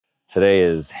Today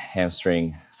is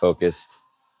hamstring focused.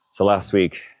 So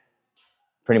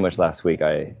pretty much last week,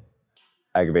 I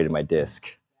aggravated my disc.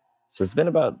 So it's been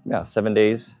about 7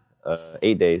 days,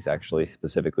 8 days actually,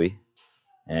 specifically.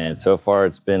 And so far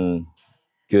it's been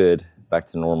good, back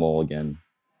to normal again.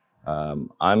 I'm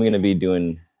going to be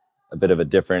doing a bit of a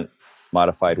different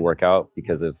modified workout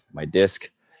because of my disc,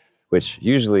 which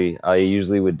I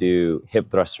usually would do hip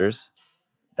thrusters.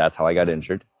 That's how I got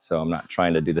injured. So I'm not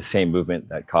trying to do the same movement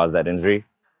that caused that injury.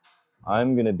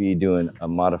 I'm going to be doing a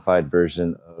modified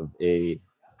version of a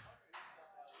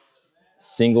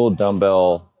single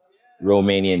dumbbell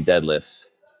Romanian deadlifts.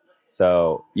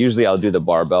 So usually I'll do the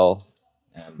barbell,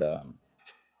 and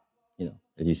if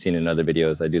you've seen in other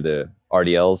videos, I do the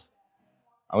RDLs.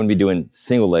 I'm going to be doing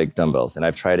single leg dumbbells, and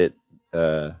I've tried it,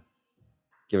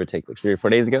 give or take, like 3 or 4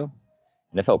 days ago,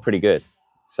 and it felt pretty good.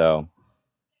 So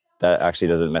that actually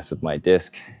doesn't mess with my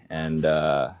disc, and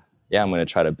I'm going to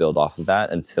try to build off of that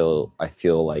until I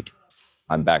feel like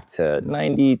I'm back to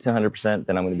 90 to 100%.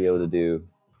 Then I'm going to be able to do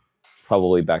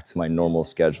probably back to my normal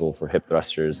schedule for hip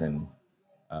thrusters and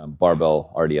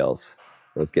barbell RDLs.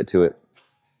 So let's get to it.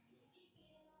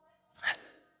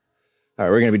 All right,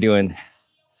 we're going to be doing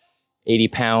 80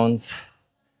 pounds,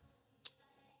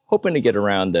 hoping to get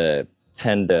around the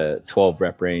 10 to 12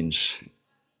 rep range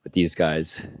with these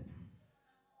guys.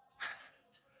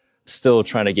 Still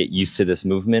trying to get used to this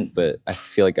movement, but I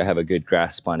feel like I have a good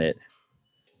grasp on it.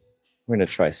 We're going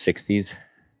to try 60s.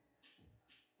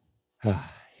 I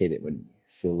hate it when you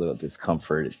feel a little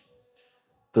discomfort. It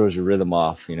throws your rhythm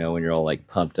off, when you're all like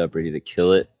pumped up, ready to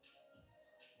kill it.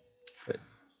 But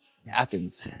it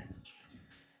happens.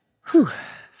 Whew. All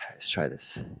right, let's try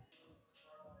this.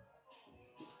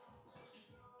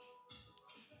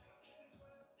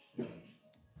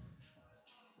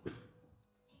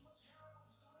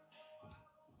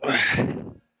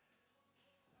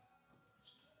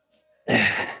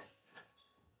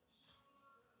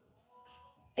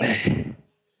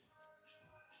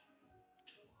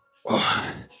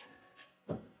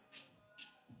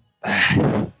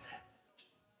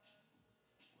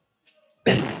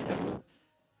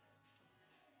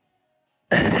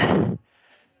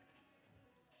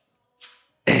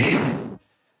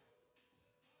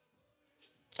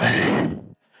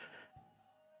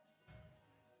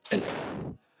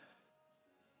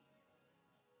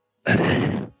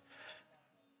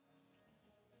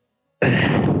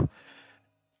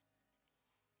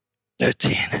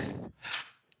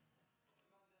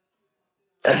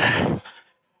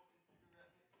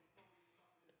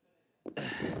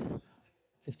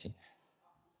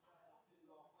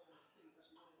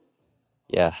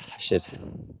 Yeah, I should.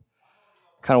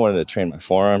 Kind of wanted to train my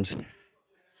forearms,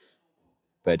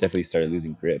 but I definitely started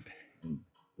losing grip and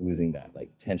losing that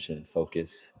like tension and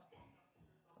focus.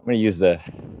 So I'm going to use the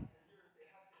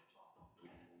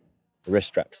wrist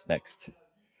straps next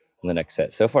on the next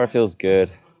set. So far it feels good.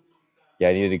 Yeah,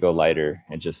 I needed to go lighter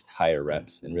and just higher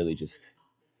reps and really just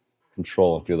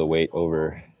control and feel the weight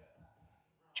over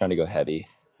trying to go heavy.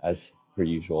 As per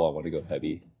usual, I want to go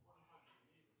heavy.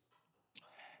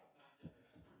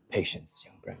 Patience,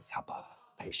 young grasshopper.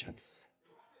 Patience.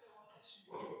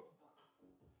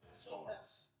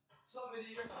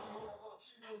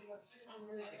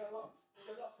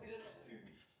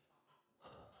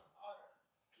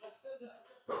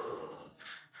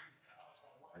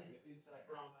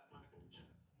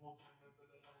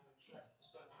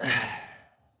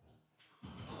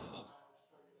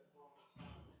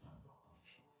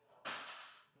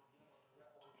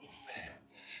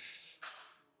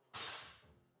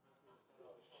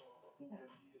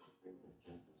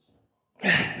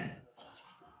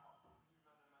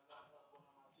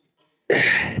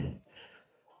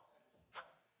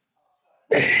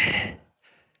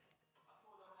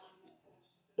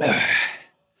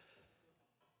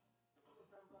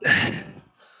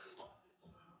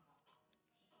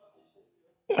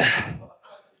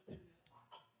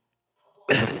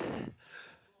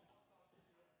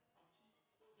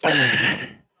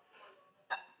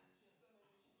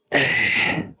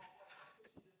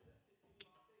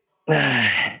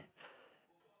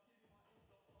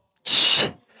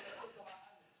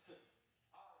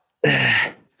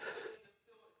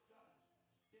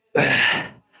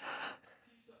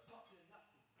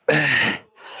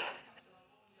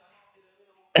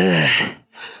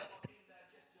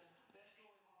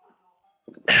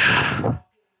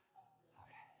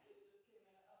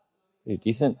 Pretty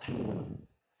decent.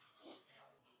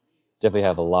 Definitely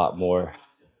have a lot more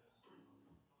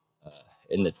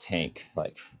in the tank.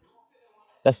 Like,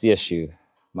 that's the issue.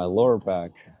 My lower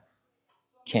back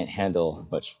can't handle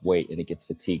much weight and it gets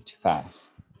fatigued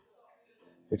fast.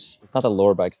 which it's not the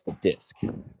lower back, it's the disc,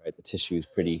 right? The tissue is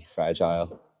pretty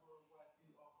fragile.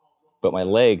 But my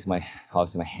legs,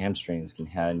 obviously my hamstrings can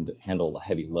handle a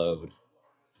heavy load.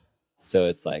 So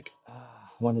it's like, I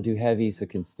want to do heavy so it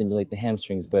can stimulate the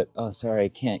hamstrings, but oh, sorry, I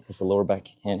can't because the lower back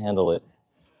can't handle it.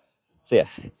 So yeah,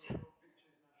 it's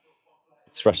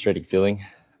frustrating feeling,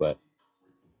 but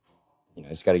you know,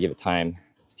 I just got to give it time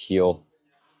to heal.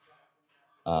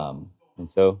 And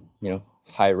so, you know,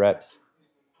 high reps,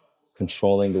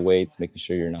 controlling the weights, making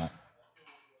sure you're not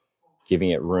giving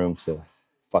it room to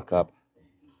fuck up.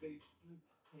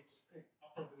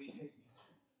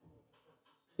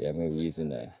 Yeah, maybe using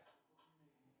the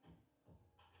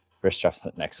wrist straps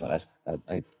the next one.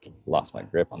 I lost my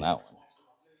grip on that one.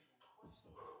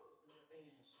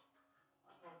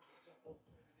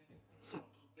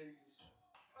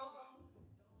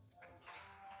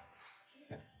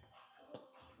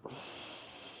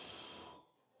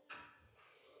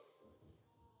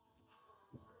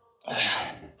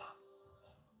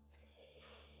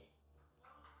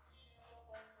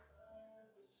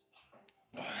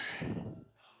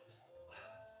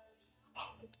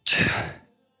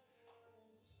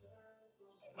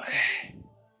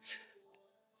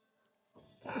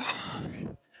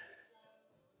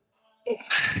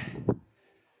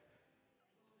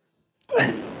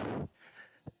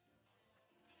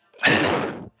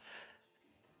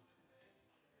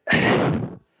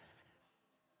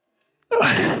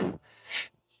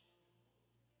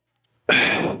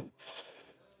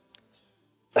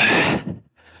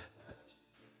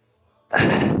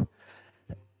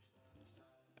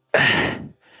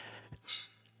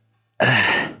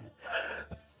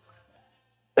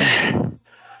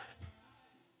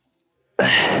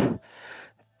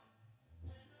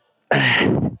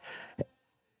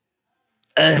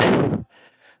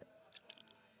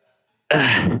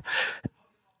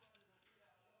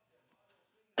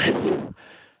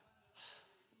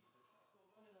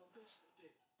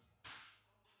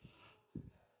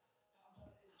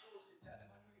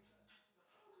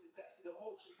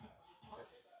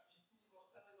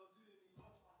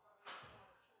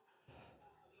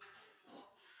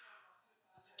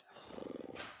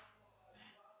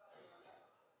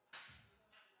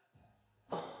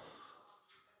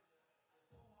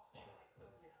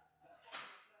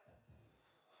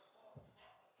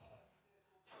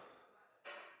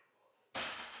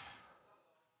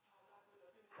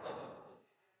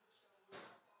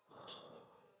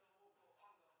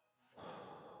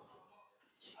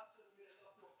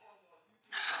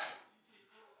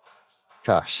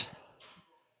 Gosh,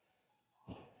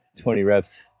 20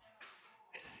 reps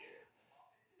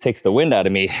takes the wind out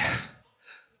of me.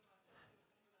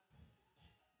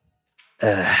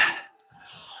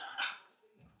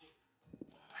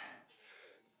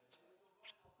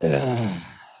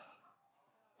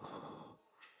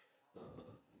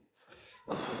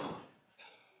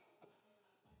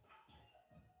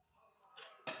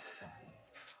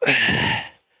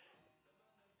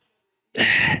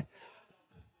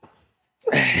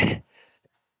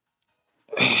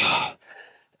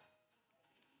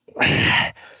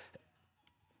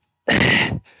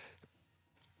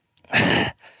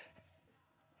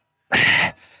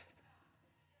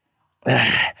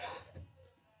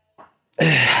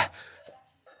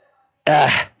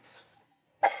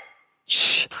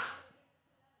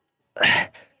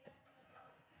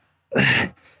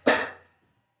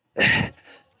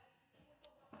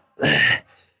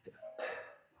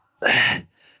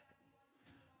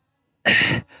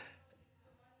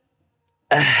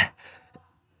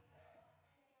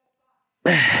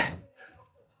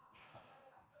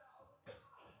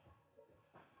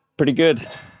 Pretty good.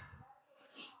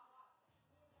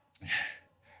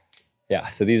 Yeah,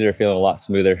 so these are feeling a lot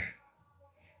smoother.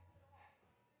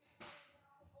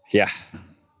 Yeah.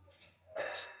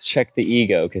 Just check the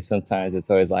ego, because sometimes it's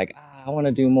always like, I want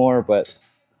to do more, but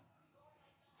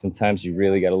sometimes you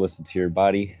really got to listen to your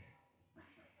body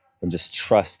and just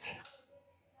trust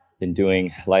in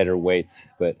doing lighter weights,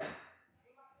 but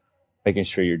making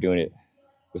sure you're doing it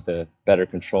with a better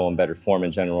control and better form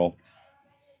in general.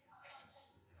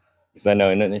 Because I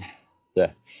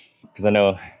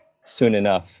know soon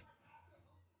enough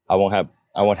I won't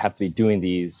have to be doing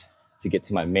these to get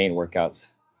to my main workouts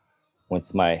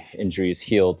once my injury is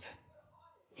healed.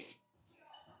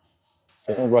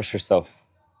 So don't rush yourself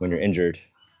when you're injured.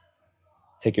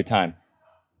 Take your time.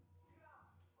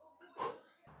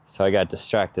 So I got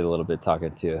distracted a little bit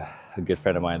talking to a good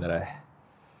friend of mine that I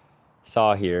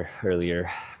saw here earlier,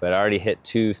 but I already hit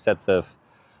 2 sets of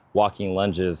walking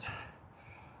lunges.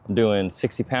 I'm doing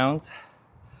 60 pounds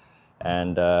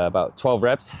and about 12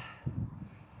 reps.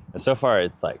 And so far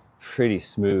it's like pretty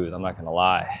smooth, I'm not gonna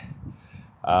lie.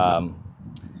 I'm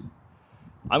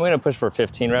gonna push for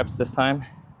 15 reps this time,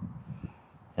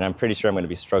 and I'm pretty sure I'm gonna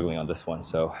be struggling on this one,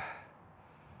 so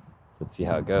let's see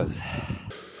how it goes.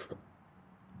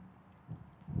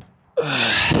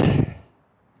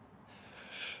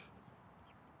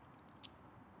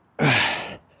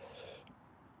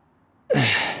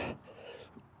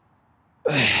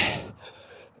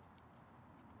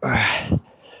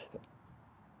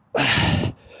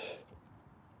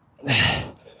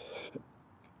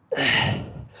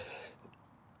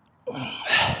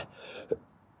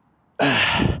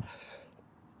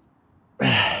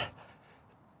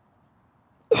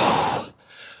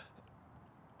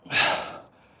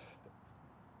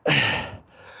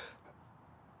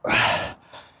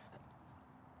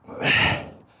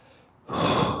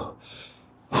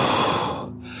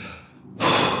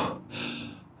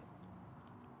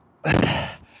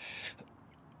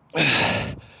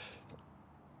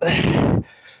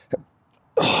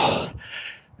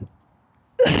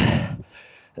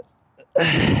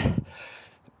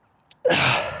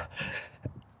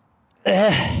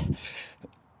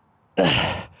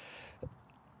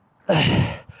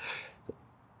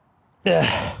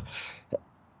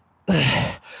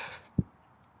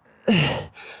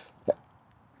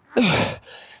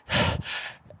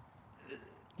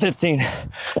 $15.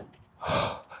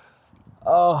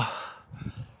 Oh.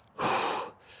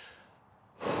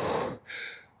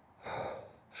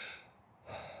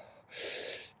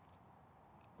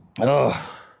 Oh.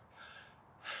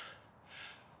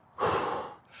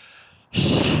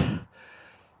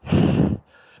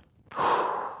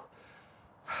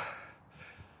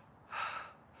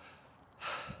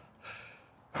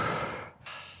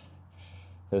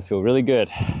 Those feel really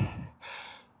good.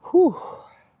 Whew.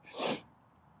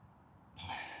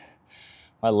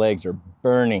 My legs are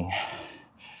burning.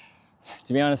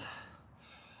 To be honest,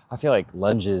 I feel like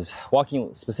lunges,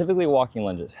 specifically walking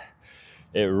lunges,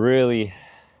 it really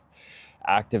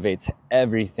activates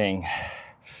everything,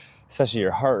 especially your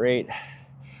heart rate.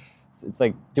 It's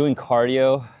like doing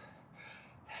cardio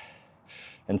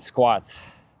and squats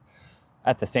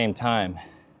at the same time.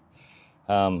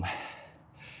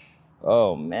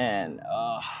 Oh man,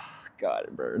 oh God,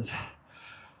 it burns.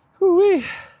 Whoo-wee.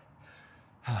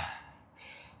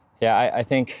 Yeah, I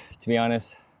think, to be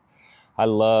honest, I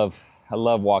love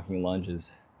walking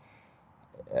lunges.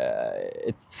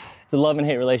 It's a love and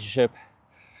hate relationship,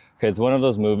 because it's one of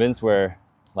those movements where,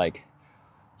 like,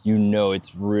 you know,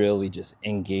 it's really just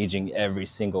engaging every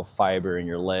single fiber in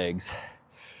your legs,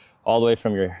 all the way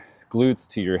from your glutes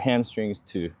to your hamstrings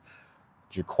to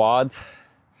your quads.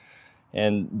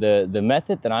 And the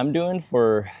method that I'm doing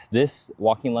for this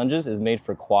walking lunges is made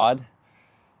for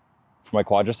my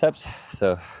quadriceps.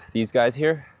 So these guys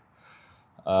here,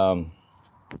 I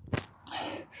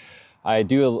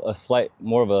do a slight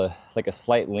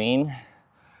lean.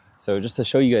 So just to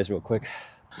show you guys real quick,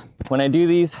 when I do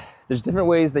these, there's different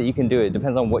ways that you can do it. It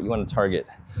depends on what you want to target.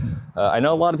 I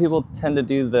know a lot of people tend to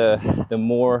do the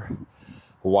more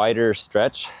wider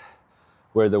stretch,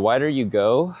 where the wider you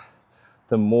go,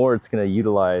 the more it's going to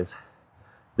utilize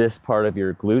this part of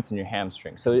your glutes and your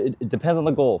hamstrings. So it depends on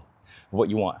the goal of what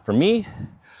you want. For me,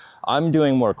 I'm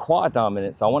doing more quad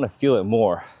dominant, so I want to feel it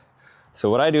more. So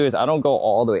what I do is I don't go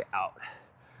all the way out.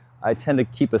 I tend to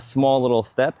keep a small little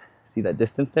step. See that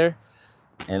distance there?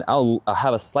 And I'll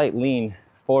have a slight lean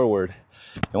forward.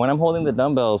 And when I'm holding the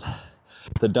dumbbells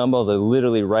are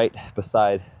literally right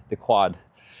beside the quad.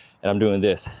 And I'm doing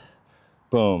this.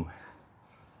 Boom.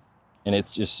 And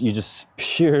it's just, you just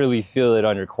purely feel it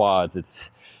on your quads. It's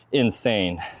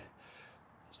insane.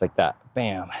 Just like that,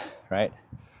 bam, right?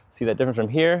 See that difference from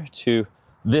here to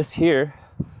this here?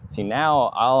 See, now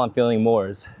all I'm feeling more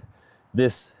is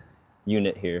this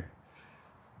unit here.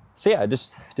 So yeah, it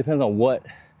just depends on what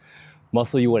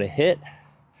muscle you want to hit,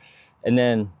 and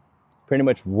then pretty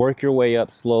much work your way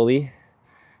up slowly.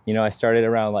 You know, I started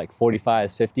around like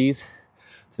 45s, 50s,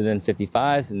 to then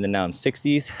 55s, and then now I'm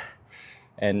 60s.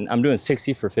 And I'm doing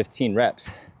 60 for 15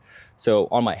 reps. So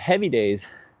on my heavy days,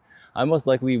 I most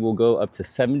likely will go up to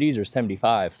 70s or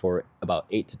 75 for about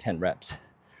 8 to 10 reps.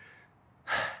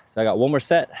 So I got one more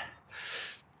set.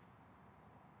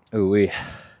 Ooh,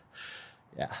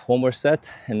 yeah, one more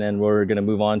set, and then we're gonna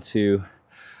move on to,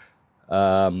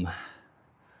 I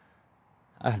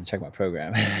have to check my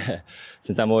program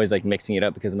since I'm always like mixing it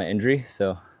up because of my injury.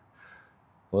 So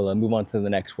we'll move on to the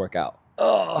next workout.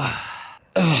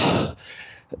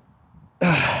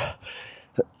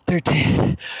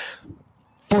 13,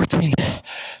 14,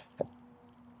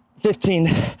 15.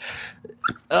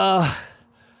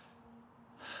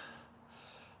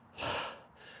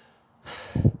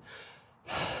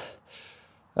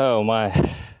 Oh my.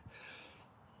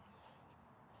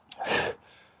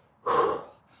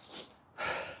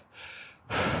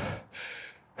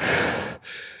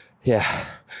 Yeah.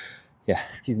 Yeah,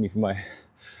 excuse me for my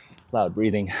loud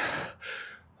breathing.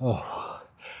 Oh.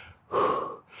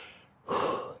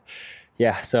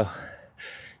 Yeah, so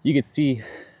you could see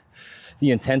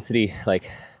the intensity, like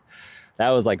that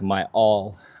was like my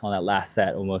all on that last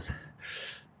set almost.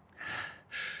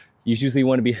 You usually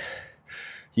want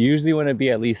to be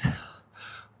at least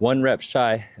 1 rep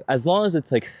shy, as long as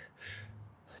it's like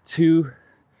 2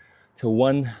 to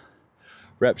 1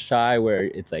 rep shy, where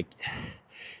it's like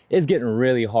it's getting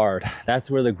really hard.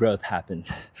 That's where the growth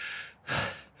happens.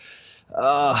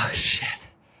 Oh shit.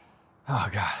 Oh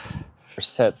god.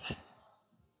 First sets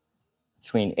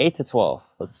between 8 to 12.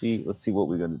 Let's see what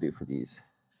we're gonna do for these.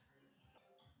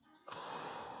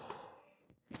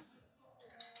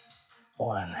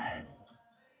 1.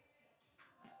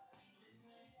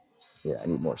 Yeah, I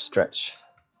need more stretch.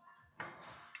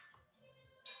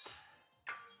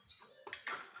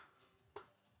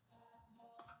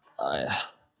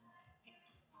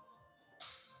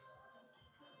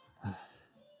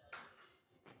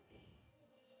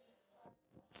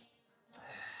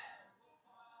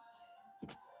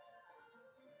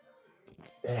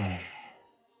 Yeah.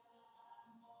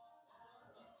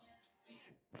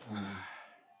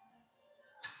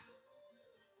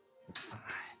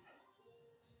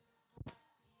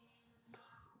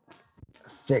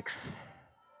 6.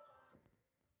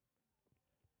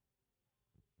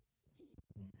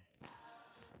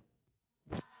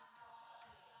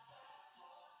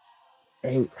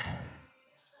 8.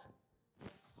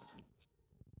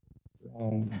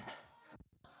 9.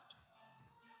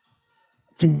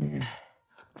 10.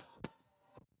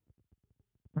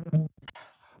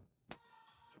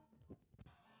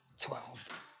 12.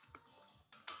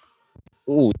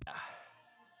 Ooh,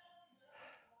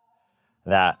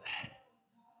 that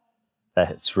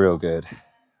hits real good.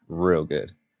 Real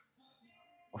good.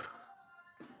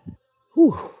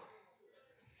 Whew.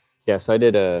 Yeah, so I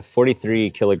did 43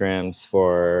 kilograms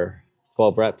for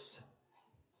 12 reps.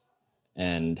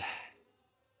 And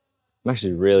I'm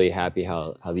actually really happy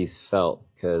how these felt,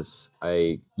 because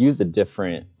I used a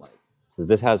different, because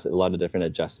this has a lot of different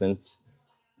adjustments,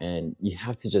 and you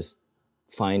have to just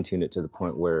fine tune it to the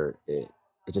point where it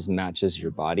just matches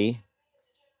your body.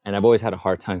 And I've always had a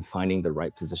hard time finding the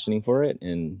right positioning for it.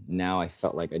 And now I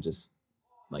felt like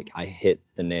I hit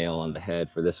the nail on the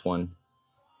head for this one.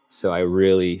 So I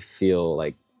really feel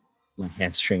like my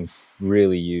hamstrings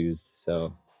really used.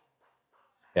 So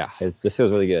yeah, this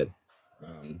feels really good.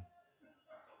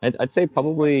 I'd say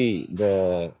probably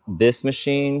this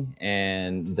machine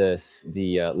and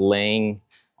the laying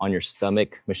on your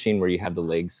stomach machine, where you have the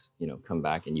legs, come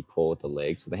back and you pull with the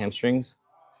legs with the hamstrings.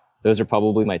 Those are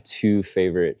probably my 2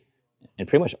 favorite, and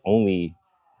pretty much only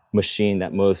machine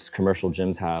that most commercial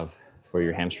gyms have for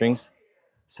your hamstrings.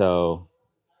 So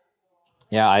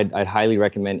yeah, I'd highly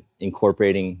recommend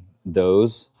incorporating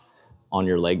those on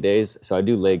your leg days. So I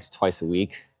do legs twice a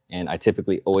week, and I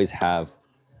typically always have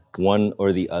one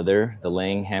or the other, the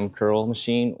laying ham curl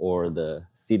machine or the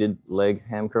seated leg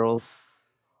ham curls.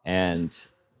 And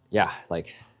yeah,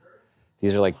 like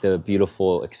these are like the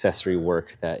beautiful accessory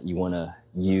work that you want to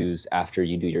use after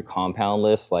you do your compound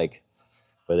lifts, like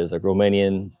whether it's like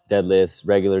Romanian deadlifts,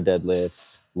 regular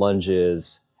deadlifts,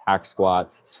 lunges, hack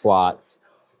squats.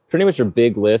 Pretty much your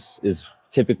big lifts is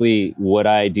typically what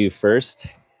I do first.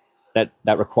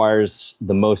 That requires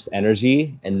the most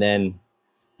energy, and then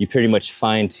you pretty much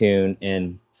fine tune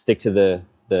and stick to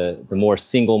the more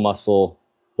single muscle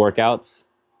workouts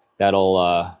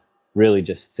that'll really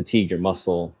just fatigue your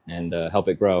muscle and help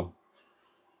it grow.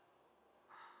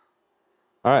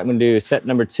 All right, I'm gonna do set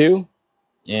number 2.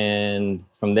 And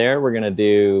from there, we're gonna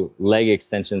do leg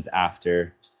extensions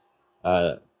after.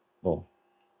 Well,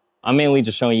 I'm mainly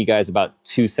just showing you guys about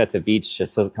 2 sets of each,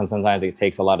 just so sometimes it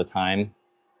takes a lot of time.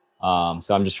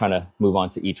 So I'm just trying to move on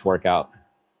to each workout.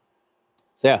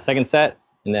 So yeah, second set,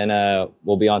 and then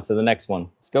we'll be on to the next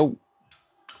one. Let's go.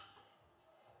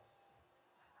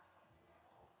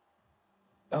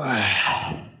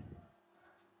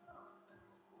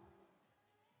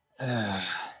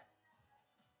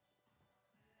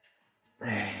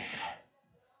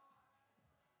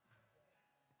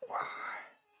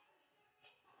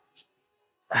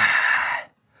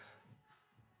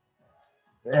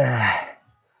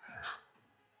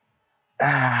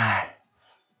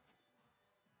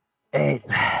 Eight.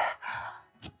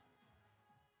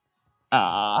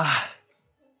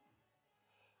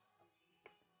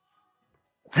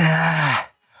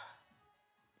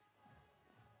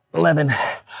 11.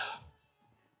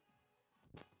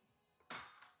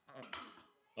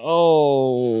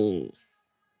 Oh.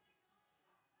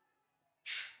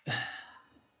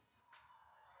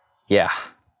 Yeah.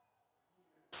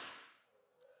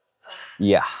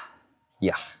 Yeah.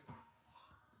 Yeah.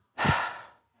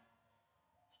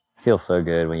 Feels so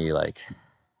good when you like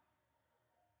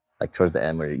towards the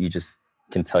end where you just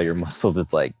can tell your muscles.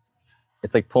 It's like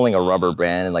pulling a rubber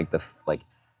band, and like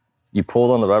you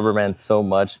pulled on the rubber band so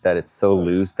much that it's so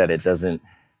loose that it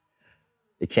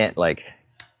can't like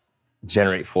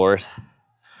generate force.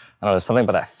 I don't know, something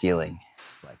about that feeling.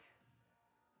 It's like,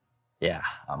 yeah,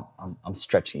 I'm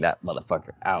stretching that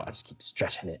motherfucker out. I just keep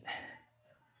stretching it.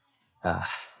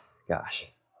 Gosh.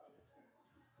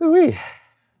 Ooh-wee.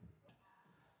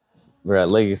 We're at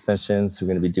leg extensions. We're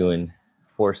going to be doing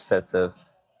 4 sets of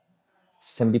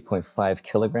 70.5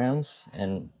 kilograms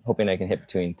and hoping I can hit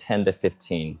between 10 to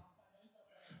 15.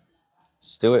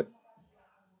 Let's do it.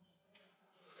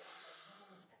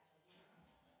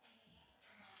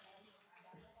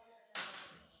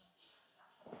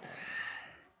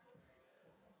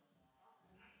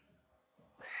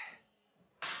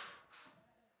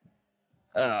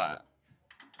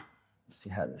 Let's see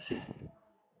how this.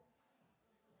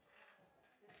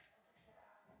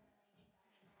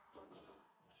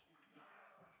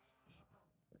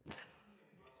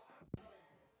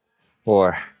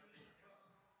 4.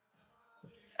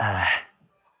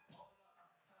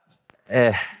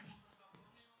 Eh.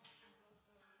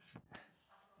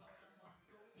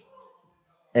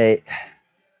 8.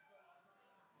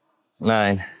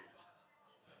 9.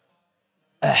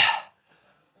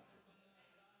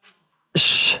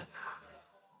 Shh.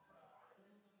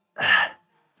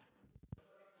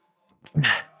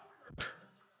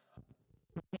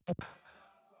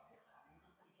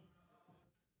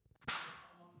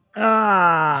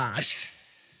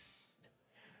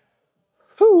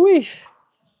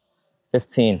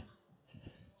 15.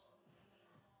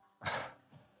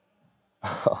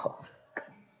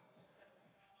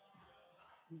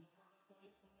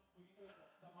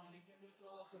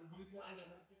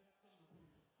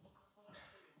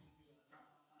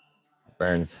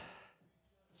 Burns.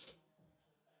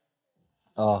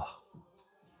 Oh,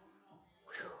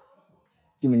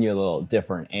 giving you a little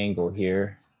different angle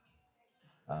here.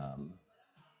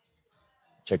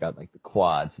 Check out like the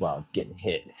quads while it's getting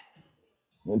hit.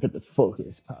 Let me put the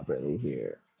focus properly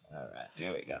here. All right,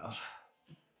 there we go.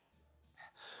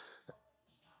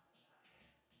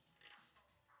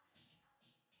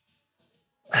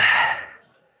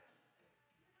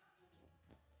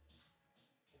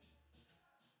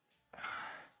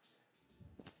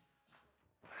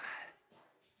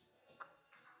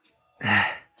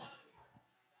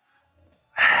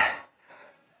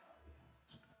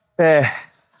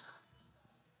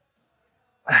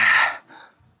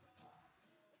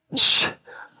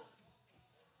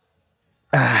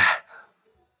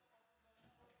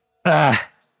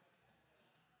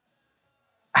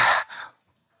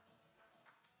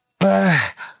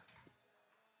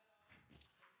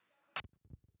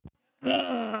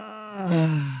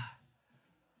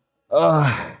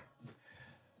 Oh,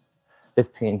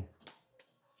 15.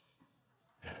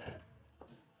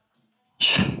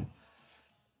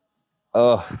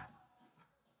 Oh.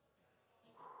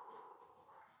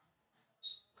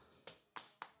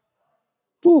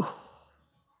 Whew.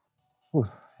 Whew.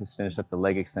 Just finished up the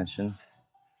leg extensions.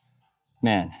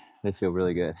 Man, they feel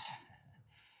really good.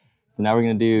 So now we're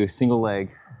gonna do single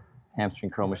leg hamstring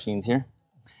curl machines here.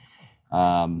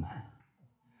 I'm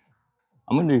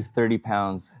gonna do 30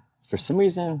 pounds. For some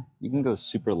reason, you can go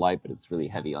super light, but it's really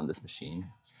heavy on this machine.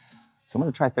 So I'm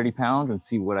gonna try 30 pounds and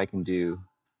see what I can do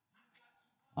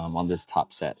on this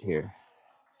top set here.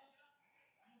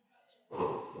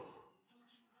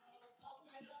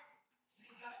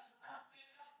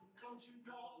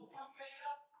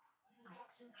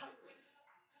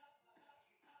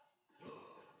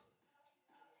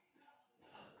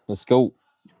 Let's go.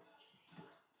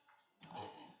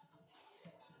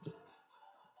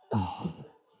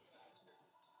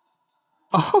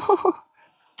 Oh,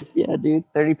 yeah, dude,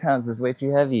 30 pounds is way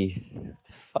too heavy.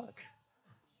 Fuck.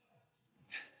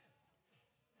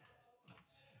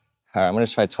 All right, I'm gonna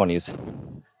try 20s.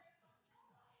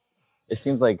 It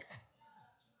seems like,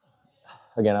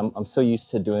 again, I'm so used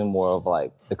to doing more of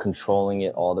like the controlling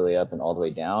it all the way up and all the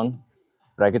way down.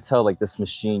 But I could tell like this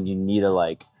machine, you need to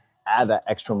like add that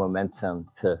extra momentum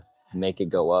to make it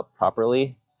go up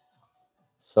properly.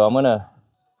 So I'm gonna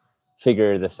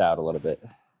figure this out a little bit.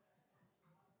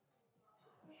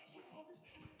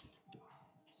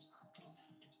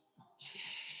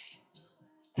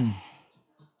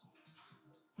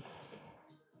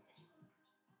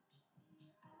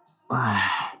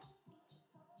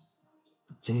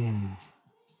 2,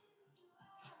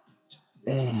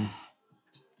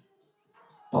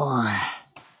 4,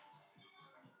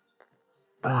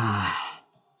 5,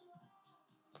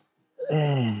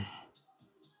 8,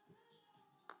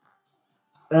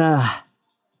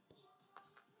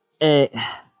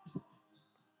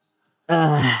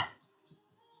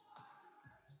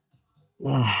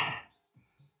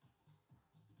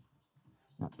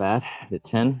 not bad. Hit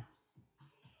 10.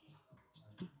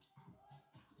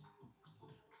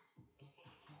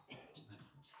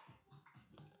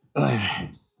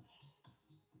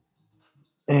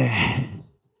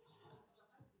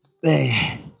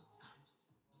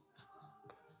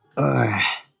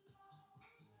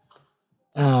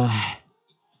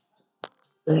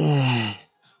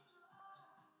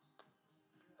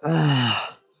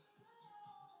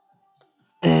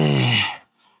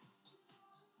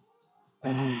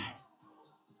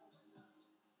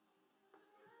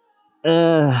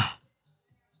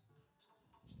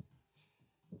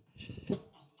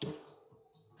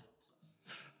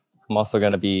 I'm also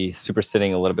going to be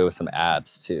supersetting a little bit with some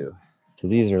abs too. So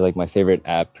these are like my favorite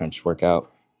ab crunch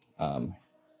workout. To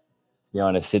be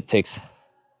honest, it takes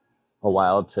a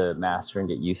while to master and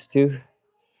get used to.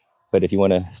 But if you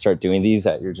want to start doing these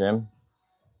at your gym,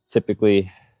 typically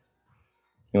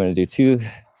you want to do 2.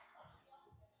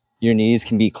 Your knees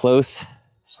can be close,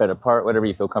 spread apart, whatever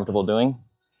you feel comfortable doing.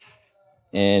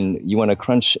 And you want to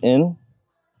crunch in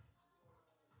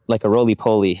like a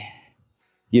roly-poly.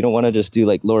 You don't want to just do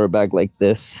like lower back like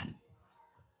this.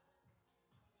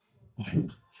 I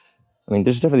mean,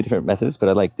 there's definitely different methods, but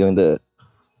I like doing the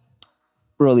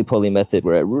roly-poly method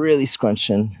where I really scrunch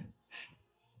in.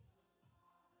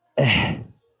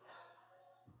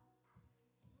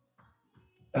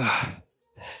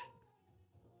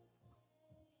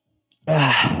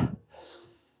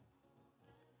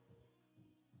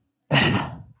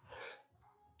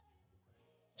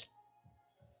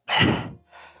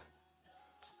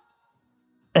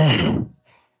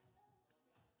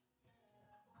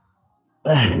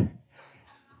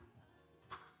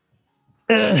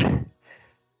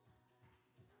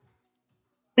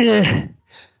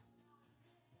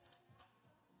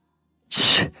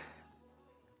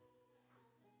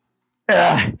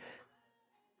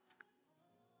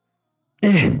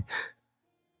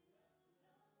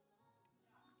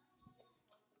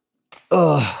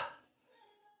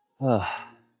 Oh,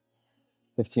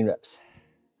 15 reps.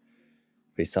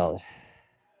 Pretty solid.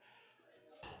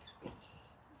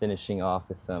 Finishing off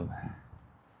with some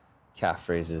calf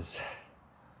raises.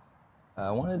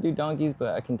 I want to do donkeys,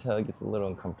 but I can tell it gets a little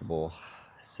uncomfortable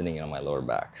sitting on my lower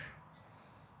back.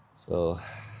 So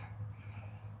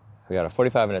we got a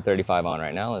 45 and a 35 on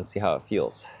right now. Let's see how it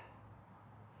feels.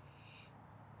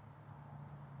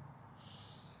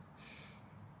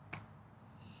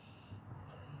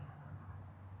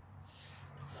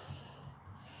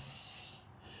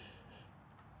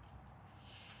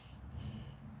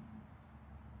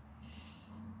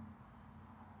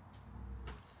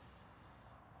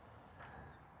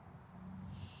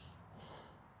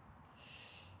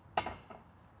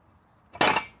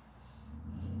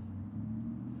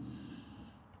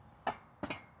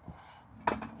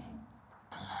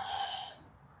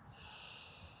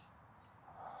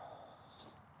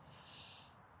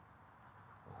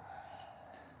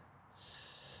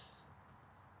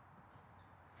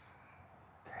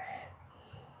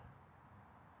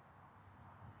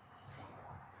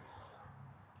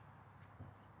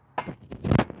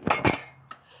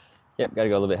 Yep, gotta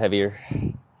go a little bit heavier.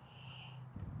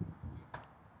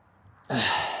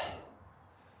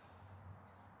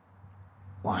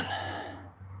 One.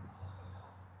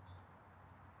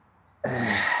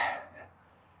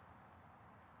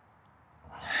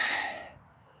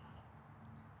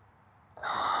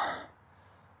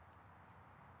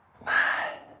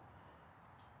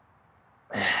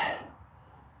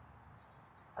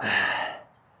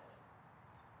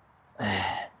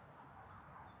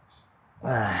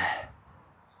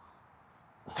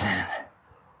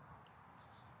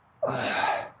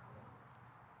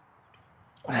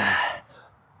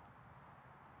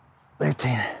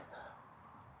 Thirteen.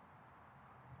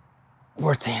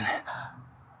 14.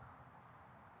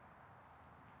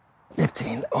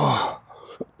 15. Oh.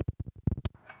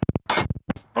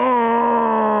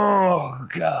 Oh,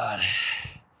 God.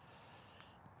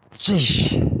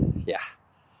 Jeez. Yeah.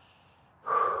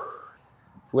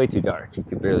 It's way too dark. You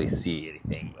could barely see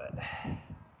anything, but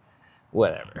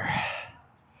whatever.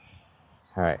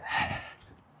 All right.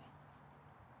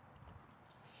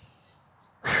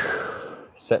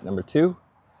 Set number 2.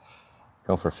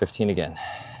 Going for 15 again.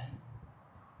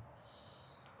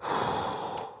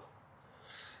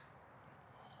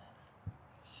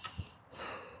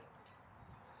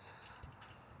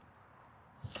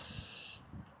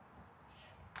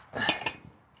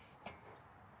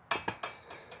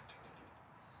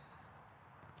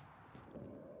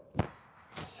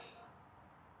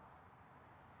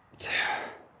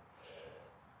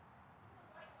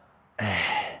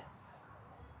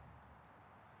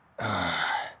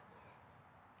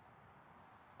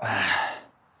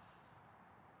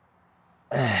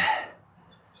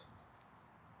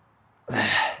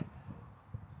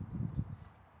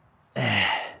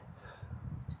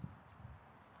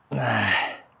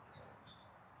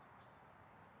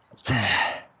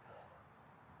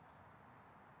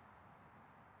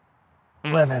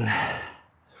 11.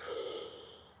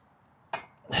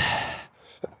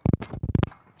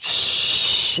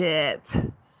 Shit.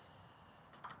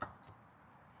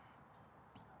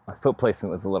 My foot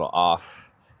placement was a little off,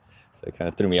 so it kind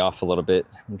of threw me off a little bit.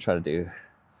 I'm gonna try to do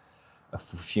a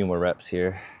few more reps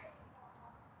here.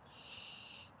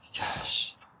 Gosh.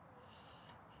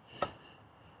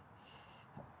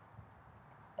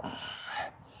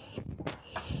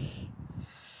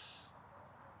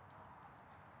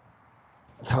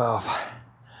 $12.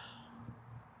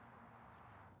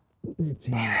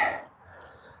 18.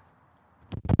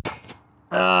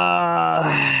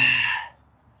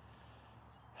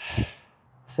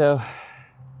 So,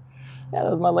 yeah, that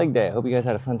was my leg day. I hope you guys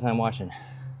had a fun time watching.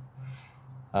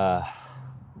 I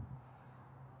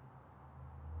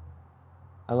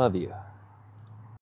love you.